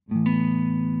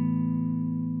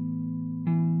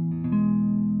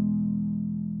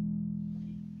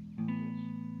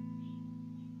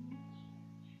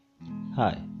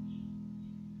Hi,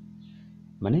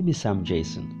 my name is Sam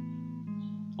Jason,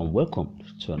 and welcome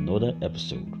to another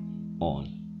episode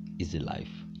on Easy Life.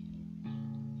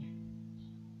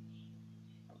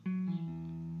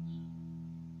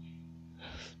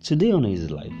 Today on Easy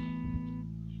Life,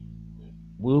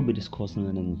 we'll be discussing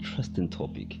an interesting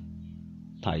topic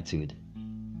titled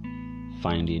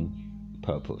Finding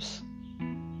Purpose.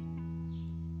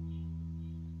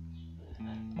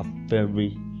 A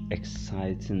very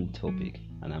exciting topic,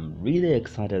 and I'm really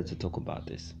excited to talk about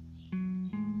this.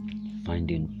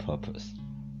 Finding purpose.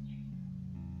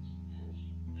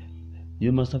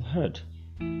 You must have heard,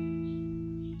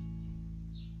 you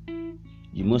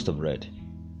must have read,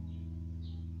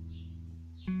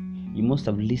 you must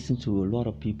have listened to a lot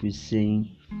of people saying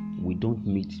we don't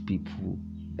meet people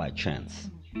by chance.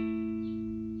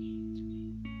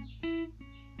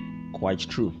 Quite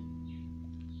true.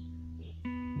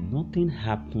 Nothing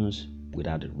happens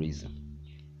without a reason.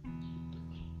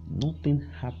 Nothing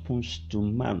happens to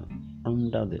man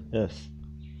under the earth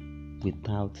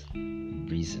without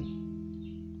reason.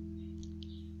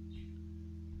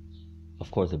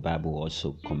 Of course, the Bible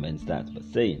also comments that by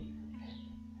saying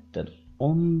that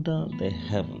under the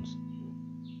heavens,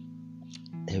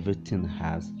 everything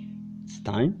has its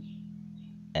time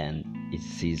and its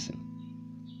season.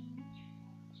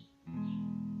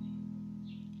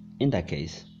 In that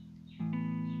case,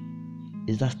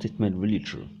 is that statement really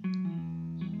true?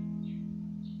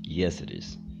 Yes, it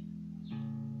is.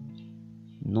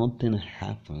 Nothing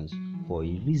happens for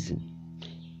a reason.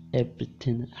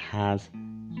 Everything has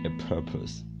a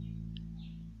purpose.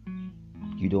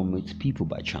 You don't meet people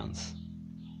by chance.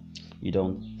 You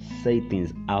don't say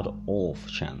things out of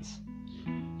chance.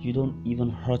 You don't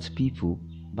even hurt people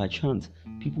by chance.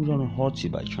 People don't hurt you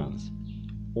by chance.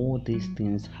 All these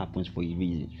things happen for a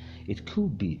reason. It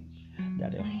could be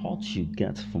that the hurt you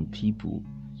get from people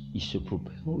is to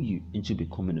propel you into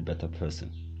becoming a better person.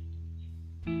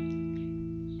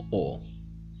 Or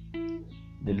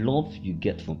the love you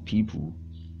get from people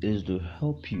is to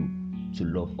help you to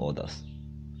love others.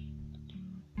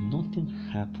 Nothing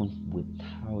happens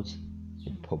without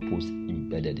a purpose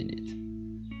embedded in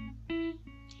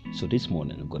it. So this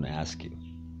morning I'm going to ask you,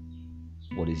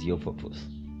 what is your purpose?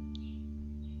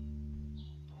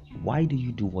 Why do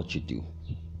you do what you do?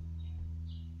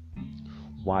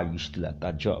 Why are you still at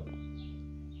that job?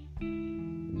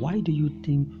 Why do you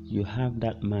think you have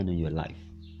that man in your life?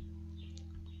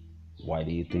 Why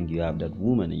do you think you have that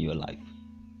woman in your life?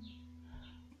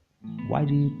 Why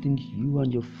do you think you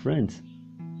and your friends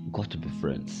got to be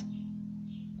friends?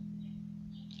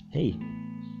 Hey,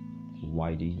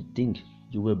 why do you think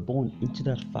you were born into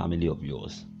that family of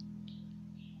yours?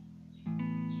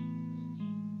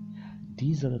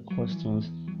 These are the questions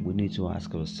we need to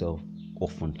ask ourselves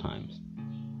oftentimes.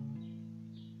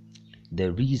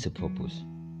 There is a purpose,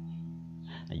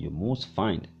 and you must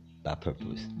find that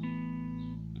purpose.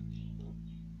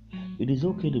 It is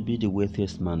okay to be the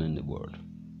wealthiest man in the world.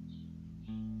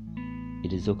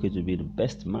 It is okay to be the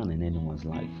best man in anyone's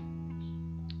life.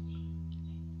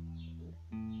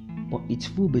 But it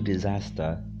will be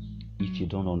disaster if you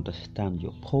don't understand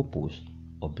your purpose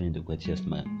of being the wealthiest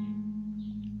man.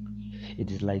 It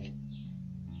is like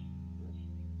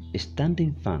a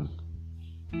standing fan,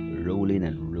 rolling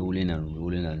and rolling and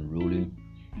rolling and rolling,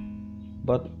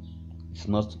 but it's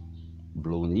not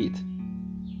blowing it.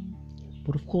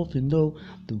 But of course, you know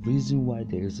the reason why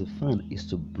there is a fan is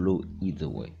to blow either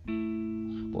way.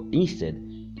 But instead,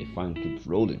 the fan keeps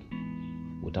rolling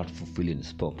without fulfilling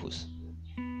its purpose.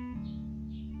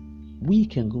 We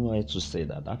can go ahead to say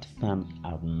that fan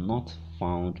has not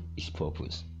found its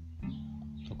purpose,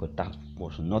 because that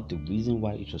was not the reason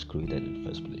why it was created in the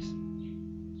first place.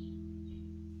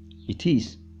 It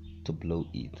is to blow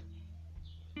it,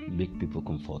 make people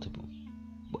comfortable,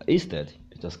 but instead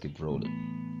it just keeps rolling.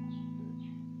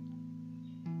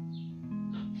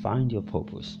 Find your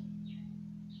purpose.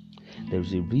 There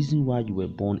is a reason why you were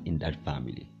born in that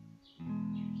family.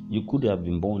 You could have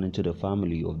been born into the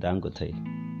family of Dangote.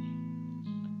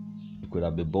 You could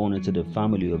have been born into the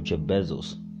family of Jeff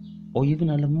Bezos or even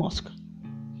Elon Musk.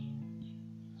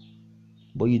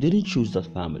 But you didn't choose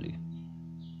that family.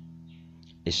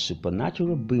 A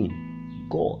supernatural being,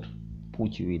 God,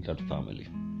 put you in that family.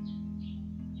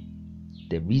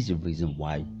 There is a reason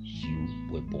why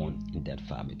you were born in that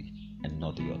family and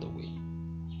not the other way.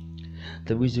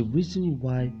 There is a reason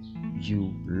why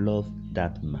you love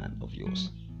that man of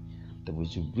yours. There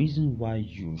is a reason why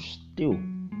you still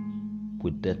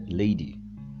with that lady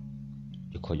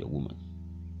you call your woman.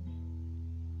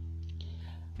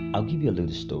 I'll give you a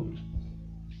little story.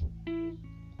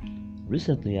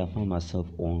 Recently, I found myself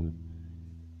on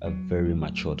a very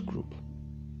matured group.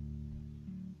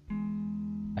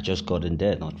 I just got in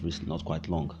there not quite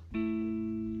long.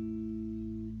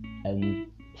 And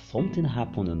something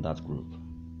happened in that group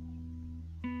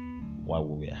while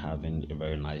we were having a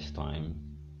very nice time.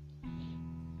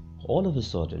 All of a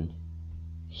sudden,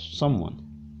 someone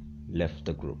left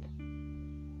the group.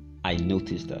 I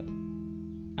noticed that,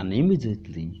 and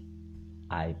immediately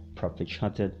I profit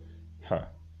chatted her.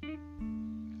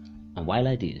 And while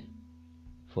I did,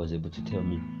 she was able to tell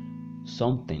me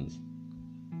some things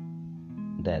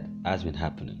that has been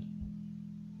happening.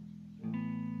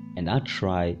 And I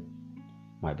try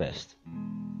my best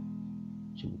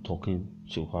to talking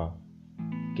to her,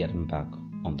 getting back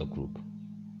on the group.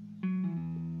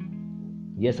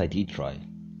 Yes, I did try.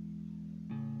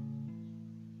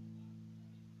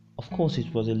 Of course,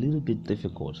 it was a little bit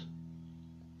difficult,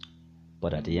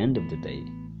 but at the end of the day,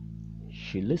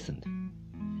 she listened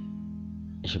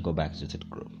and she got back to the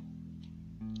group.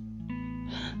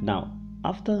 Now,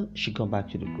 after she got back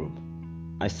to the group,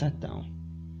 I sat down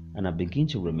and I began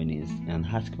to reminisce and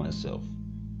ask myself,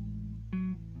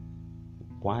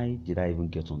 why did I even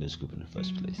get on this group in the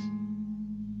first place?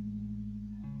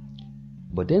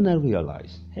 But then I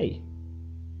realized, hey,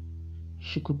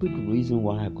 she could be the reason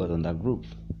why I got on that group.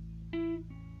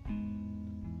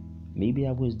 Maybe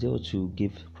I was there to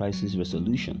give crisis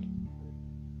resolution.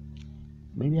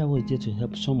 Maybe I was there to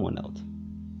help someone out.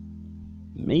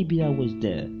 Maybe I was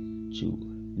there to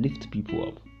lift people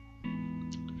up.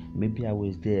 Maybe I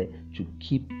was there to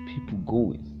keep people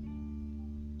going.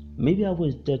 Maybe I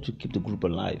was there to keep the group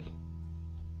alive.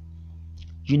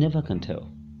 You never can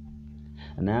tell.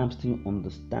 And I am still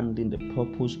understanding the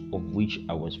purpose of which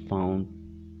I was found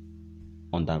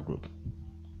on that group.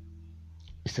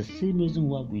 It's the same reason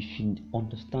why we should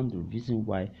understand the reason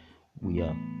why we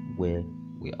are where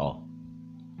we are.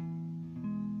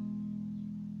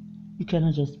 You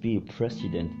cannot just be a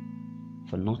president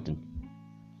for nothing.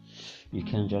 You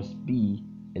can't just be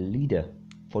a leader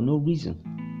for no reason.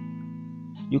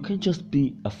 You can't just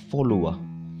be a follower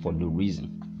for no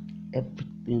reason.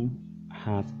 Everything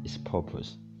has its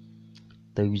purpose.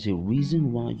 There is a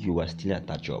reason why you are still at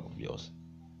that job of yours.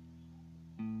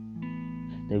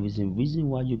 There is a reason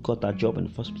why you got that job in the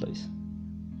first place.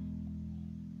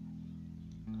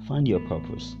 Find your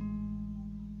purpose.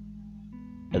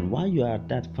 And while you are at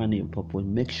that finding your purpose,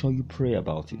 make sure you pray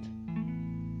about it.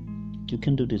 You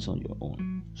can do this on your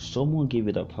own. Someone gave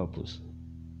it a purpose.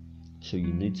 So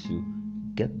you need to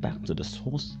get back to the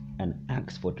source and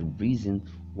ask for the reason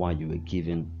why you were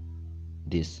given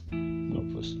this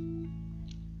purpose.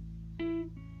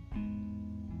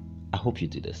 I hope you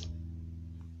do this.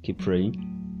 Keep praying,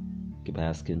 keep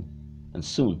asking, and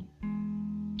soon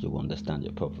you will understand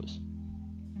your purpose.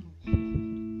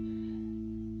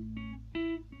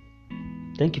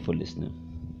 Thank you for listening.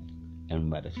 And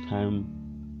by the time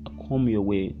I come your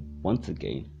way once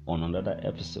again on another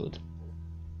episode,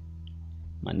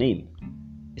 my name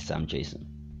is Sam Jason.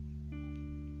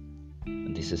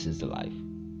 And this is the life.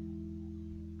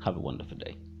 Have a wonderful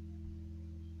day.